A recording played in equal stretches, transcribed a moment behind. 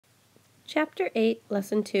Chapter 8,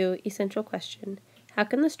 Lesson 2, Essential Question. How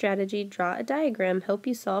can the strategy draw a diagram help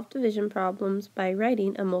you solve division problems by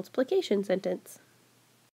writing a multiplication sentence?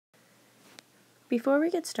 Before we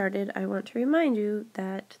get started, I want to remind you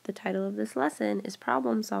that the title of this lesson is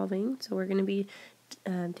problem solving, so we're going to be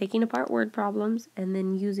taking apart word problems and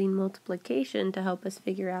then using multiplication to help us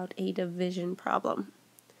figure out a division problem.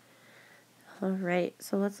 Alright,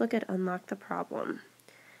 so let's look at unlock the problem.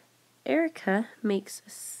 Erica makes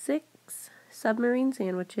 6 submarine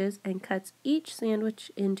sandwiches and cuts each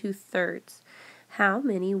sandwich into thirds. How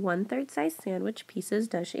many 1/3 size sandwich pieces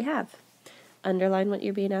does she have? Underline what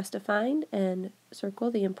you're being asked to find and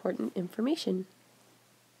circle the important information.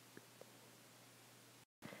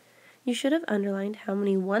 You should have underlined how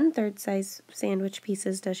many 1/3 size sandwich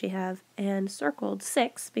pieces does she have and circled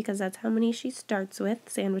 6 because that's how many she starts with,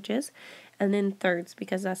 sandwiches, and then thirds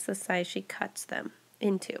because that's the size she cuts them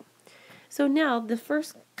into. So now the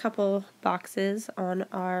first couple boxes on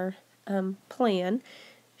our plan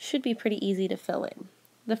should be pretty easy to fill in.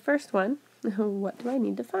 The first one, what do I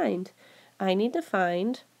need to find? I need to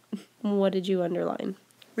find, what did you underline?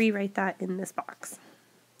 Rewrite that in this box.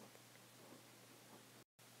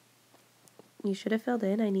 You should have filled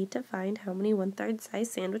in, I need to find how many 1/3 size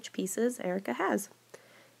sandwich pieces Erica has.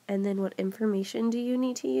 And then what information do you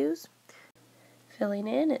need to use? Filling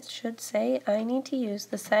in, it should say I need to use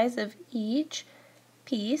the size of each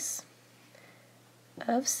piece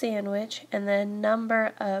of sandwich and the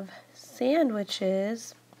number of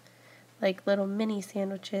sandwiches, like little mini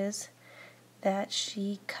sandwiches, that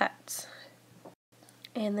she cuts.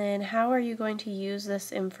 And then how are you going to use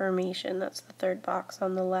this information? That's the third box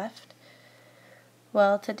on the left.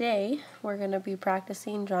 Well, today we're going to be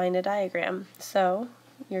practicing drawing a diagram. So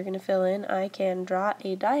you're going to fill in, I can draw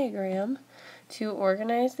a diagram to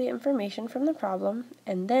organize the information from the problem,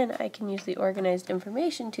 and then I can use the organized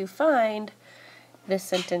information to find this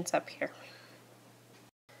sentence up here.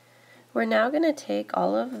 We're now going to take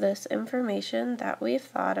all of this information that we've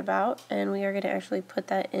thought about, and we are going to actually put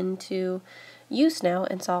that into use now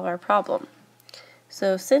and solve our problem.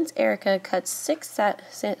 So since Erica cuts 6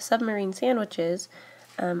 submarine sandwiches,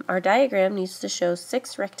 our diagram needs to show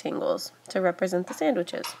 6 rectangles to represent the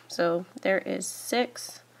sandwiches. So there is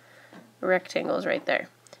 6 rectangles right there.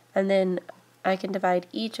 And then I can divide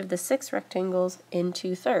each of the 6 rectangles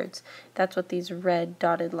into thirds. That's what these red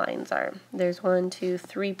dotted lines are. There's 1, 2,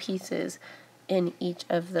 3 pieces in each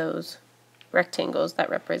of those rectangles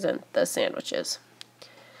that represent the sandwiches.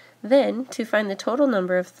 Then, to find the total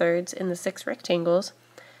number of thirds in the 6 rectangles,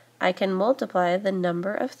 I can multiply the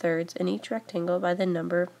number of thirds in each rectangle by the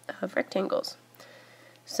number of rectangles.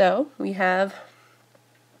 So, we have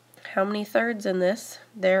how many thirds in this?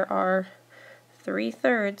 There are 3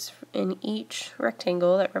 thirds in each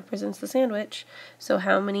rectangle that represents the sandwich. So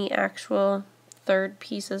how many actual third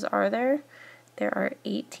pieces are there? There are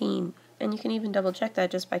 18. And you can even double check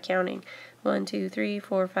that just by counting. 1, 2, 3,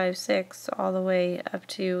 4, 5, 6, all the way up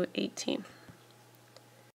to 18.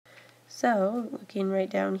 So, looking right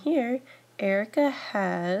down here, Erica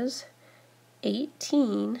has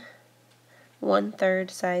 18 1/3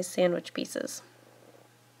 size sandwich pieces.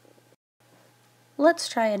 Let's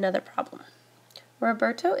try another problem.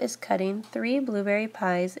 Roberto is cutting 3 blueberry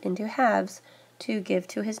pies into halves to give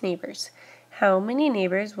to his neighbors. How many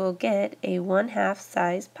neighbors will get a 1/2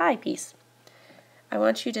 size pie piece? I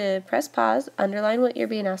want you to press pause, underline what you're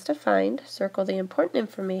being asked to find, circle the important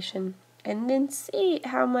information, and then see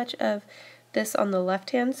how much of this on the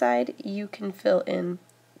left-hand side you can fill in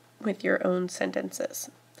with your own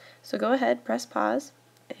sentences. So go ahead, press pause,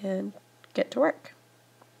 and get to work.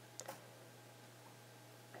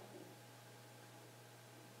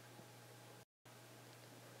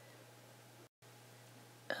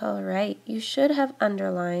 Alright, you should have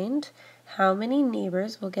underlined how many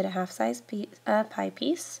neighbors will get a 1/2 size pie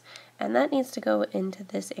piece, and that needs to go into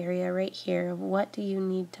this area right here. What do you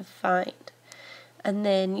need to find? And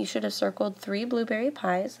then you should have circled 3 blueberry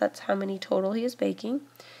pies. That's how many total he is baking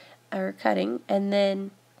or cutting. And then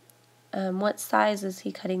what size is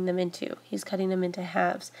he cutting them into? He's cutting them into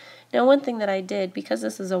halves. Now one thing that I did, because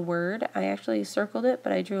this is a word, I actually circled it,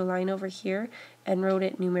 but I drew a line over here and wrote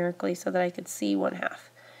it numerically so that I could see 1/2.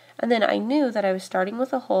 And then I knew that I was starting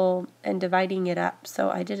with a whole and dividing it up,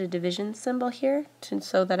 so I did a division symbol here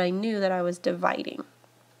so that I knew that I was dividing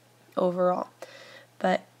overall.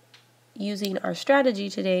 But using our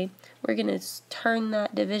strategy today, we're going to turn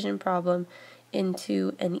that division problem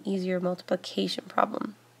into an easier multiplication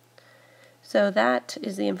problem. So that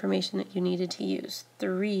is the information that you needed to use,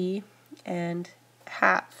 3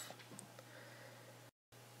 1/2.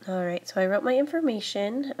 Alright, so I wrote my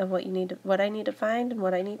information of what I need to find and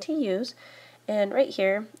what I need to use. And right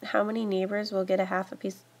here, how many neighbors will get a half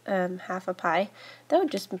a pie? That would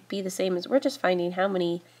just be the same as we're just finding how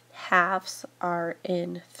many halves are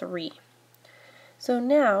in 3. So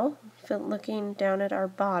now, looking down at our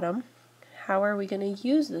bottom, how are we going to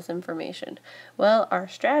use this information? Well, our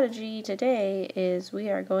strategy today is we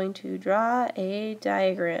are going to draw a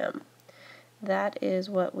diagram. That is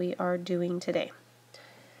what we are doing today.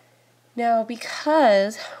 Now,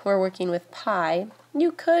 because we're working with pi,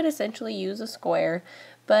 you could essentially use a square,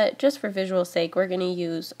 but just for visual sake, we're going to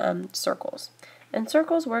use circles. And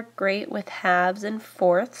circles work great with halves and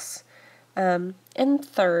fourths and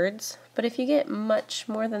thirds, but if you get much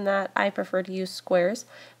more than that, I prefer to use squares,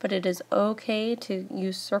 but it is okay to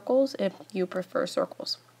use circles if you prefer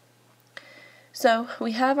circles. So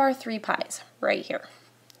we have our 3 pies right here,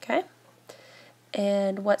 okay?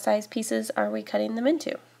 And what size pieces are we cutting them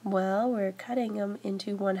into? Well, we're cutting them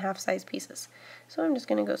into 1/2 size pieces. So I'm just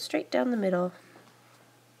going to go straight down the middle.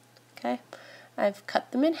 Okay, I've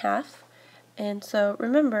cut them in half. And so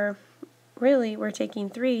remember, really we're taking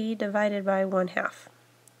 3 divided by 1/2.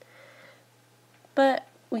 But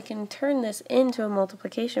we can turn this into a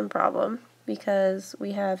multiplication problem because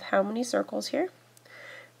we have how many circles here?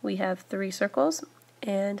 We have 3 circles.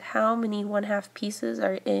 And how many 1/2 pieces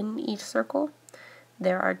are in each circle?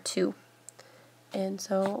 There are 2. And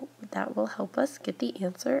so that will help us get the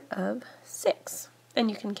answer of 6. And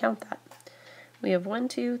you can count that. We have 1,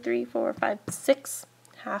 2, 3, 4, 5, 6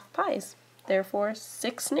 half pies. Therefore,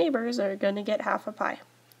 6 neighbors are going to get half a pie.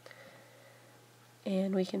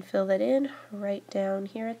 And we can fill that in right down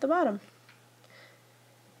here at the bottom.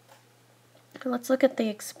 Let's look at the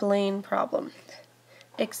explain problem.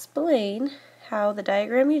 Explain how the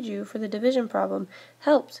diagram you drew for the division problem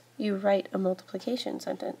helped you write a multiplication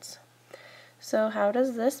sentence. So how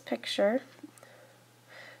does this picture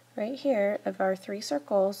right here of our 3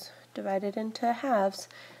 circles divided into halves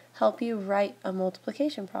help you write a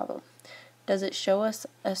multiplication problem? Does it show us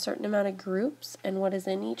a certain amount of groups and what is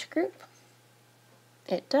in each group?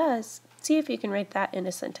 It does. See if you can write that in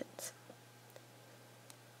a sentence.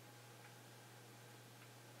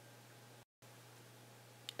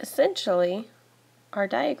 Essentially, our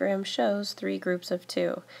diagram shows 3 groups of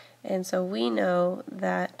 2. And so we know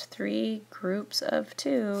that 3 groups of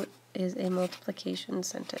 2 is a multiplication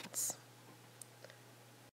sentence.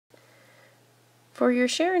 For your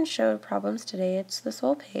share and show problems today, it's this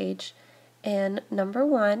whole page. And number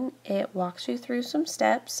 1, it walks you through some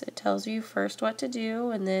steps. It tells you first what to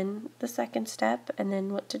do, and then the second step, and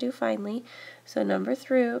then what to do finally. So number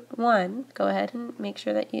 1, go ahead and make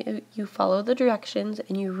sure that you follow the directions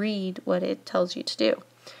and you read what it tells you to do.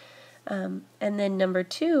 And then number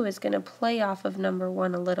 2 is going to play off of number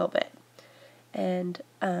 1 a little bit. And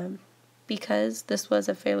because this was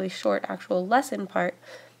a fairly short actual lesson part,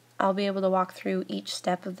 I'll be able to walk through each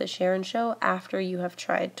step of the share and show after you have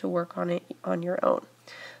tried to work on it on your own.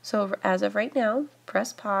 So as of right now,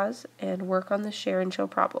 press pause and work on the share and show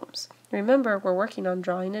problems. Remember, we're working on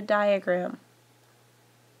drawing a diagram.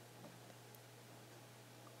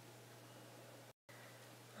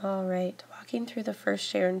 Alright, walking through the first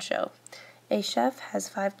share and show. A chef has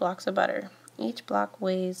 5 blocks of butter. Each block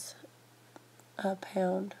weighs 1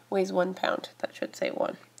 pound. That should say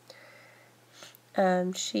 1.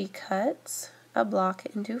 She cuts a block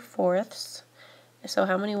into fourths. So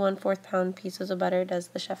how many 1/4 pound pieces of butter does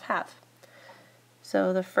the chef have?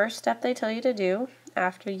 So the first step they tell you to do,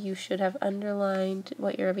 after you should have underlined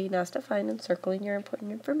what you're being asked to find and circling your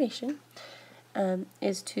important information,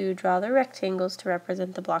 is to draw the rectangles to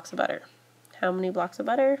represent the blocks of butter. How many blocks of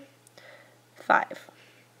butter? 5.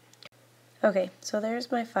 Okay, so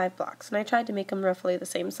there's my 5 blocks, and I tried to make them roughly the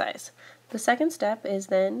same size. The second step is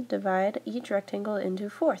then divide each rectangle into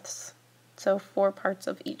fourths, so 4 parts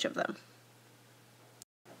of each of them.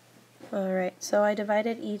 Alright, so I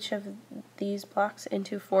divided each of these blocks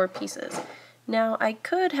into 4 pieces. Now, I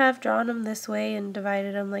could have drawn them this way and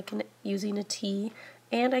divided them using a T,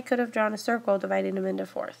 and I could have drawn a circle dividing them into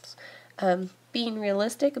fourths. Being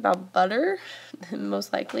realistic about butter,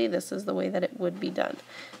 most likely this is the way that it would be done.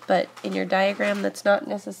 But in your diagram, that's not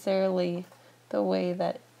necessarily the way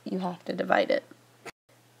that you have to divide it.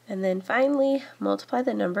 And then finally, multiply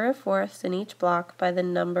the number of fourths in each block by the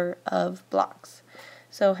number of blocks.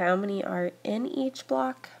 So how many are in each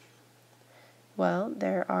block? Well,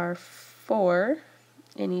 there are 4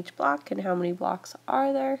 in each block, and how many blocks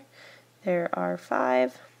are there? There are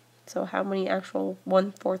 5. So how many actual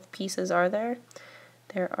 1/4 pieces are there?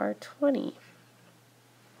 There are 20.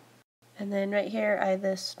 And then right here I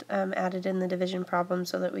just added in the division problem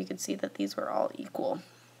so that we could see that these were all equal.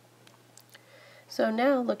 So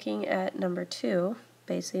now looking at number 2,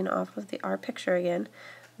 basing off of our picture again,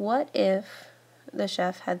 what if the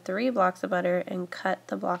chef had 3 blocks of butter and cut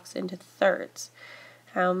the blocks into thirds?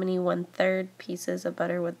 How many 1/3 pieces of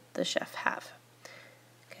butter would the chef have?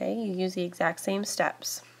 Okay, you use the exact same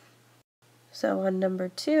steps. So on number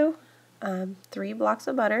 2, 3 blocks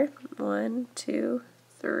of butter, 1, 2,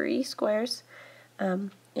 3 squares, cut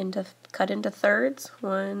into thirds,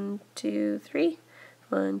 1, 2, 3,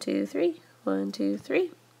 1, 2, 3, 1, 2,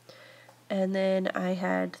 3, and then I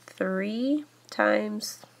had 3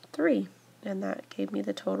 times 3, and that gave me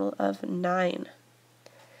the total of 9.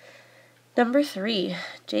 Number 3,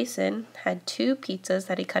 Jason had 2 pizzas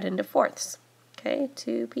that he cut into fourths. Okay,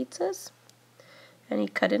 2 pizzas, and he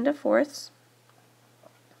cut into fourths.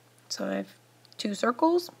 So I have 2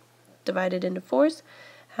 circles divided into fourths.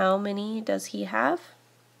 How many does he have?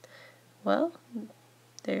 Well,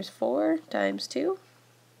 there's 4 times 2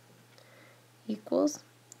 equals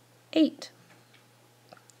 8.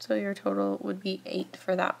 So your total would be 8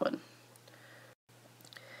 for that one.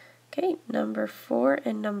 Okay, number 4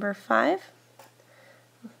 and number 5.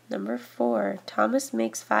 Number 4, Thomas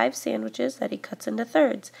makes 5 sandwiches that he cuts into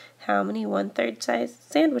thirds. How many 1/3 size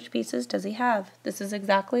sandwich pieces does he have? This is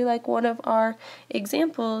exactly like one of our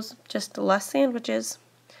examples, just less sandwiches.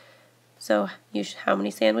 So how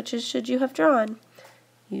many sandwiches should you have drawn?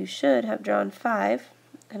 You should have drawn 5,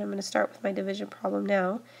 and I'm going to start with my division problem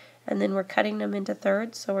now, and then we're cutting them into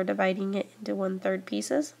thirds, so we're dividing it into 1/3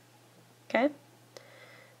 pieces. Okay?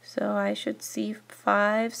 So I should see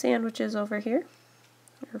 5 sandwiches over here,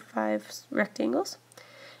 or 5 rectangles,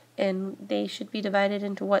 and they should be divided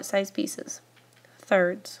into what size pieces?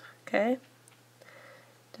 Thirds, okay?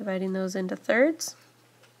 Dividing those into thirds.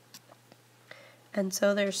 And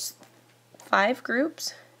so there's 5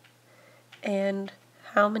 groups, and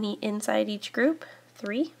how many inside each group?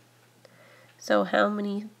 3. So how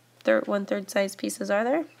many 1/3 size pieces are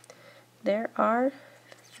there? There are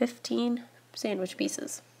 15 sandwich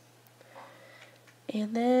pieces.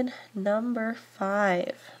 And then number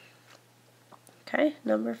 5. Okay,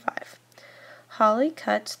 number 5. Holly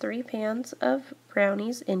cuts 3 pans of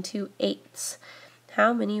brownies into 8ths.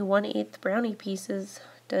 How many 1/8 brownie pieces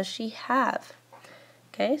does she have?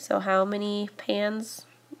 Okay, so how many pans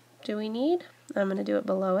do we need? I'm going to do it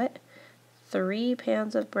below it. 3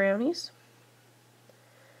 pans of brownies.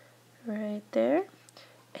 Right there.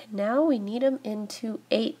 And now we need them into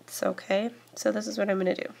 8ths, okay? So this is what I'm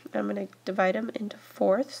going to do. I'm going to divide them into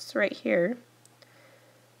fourths right here.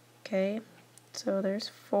 Okay, so there's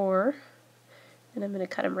 4, and I'm going to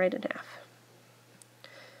cut them right in half.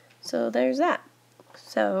 So there's that.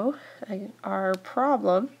 So our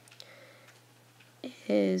problem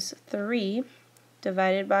is 3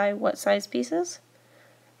 divided by what size pieces?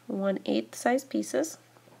 1/8 size pieces.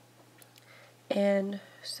 And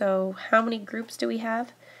so how many groups do we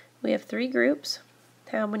have? We have 3 groups.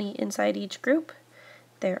 How many inside each group?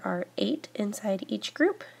 There are 8 inside each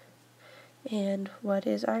group. And what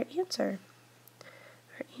is our answer?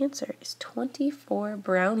 Our answer is 24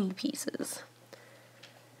 brownie pieces.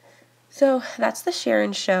 So that's the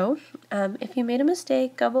Sharon show. If you made a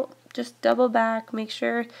mistake, just double back, make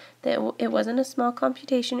sure that it wasn't a small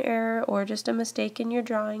computation error or just a mistake in your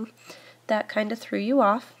drawing that kind of threw you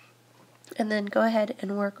off, and then go ahead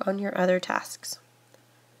and work on your other tasks.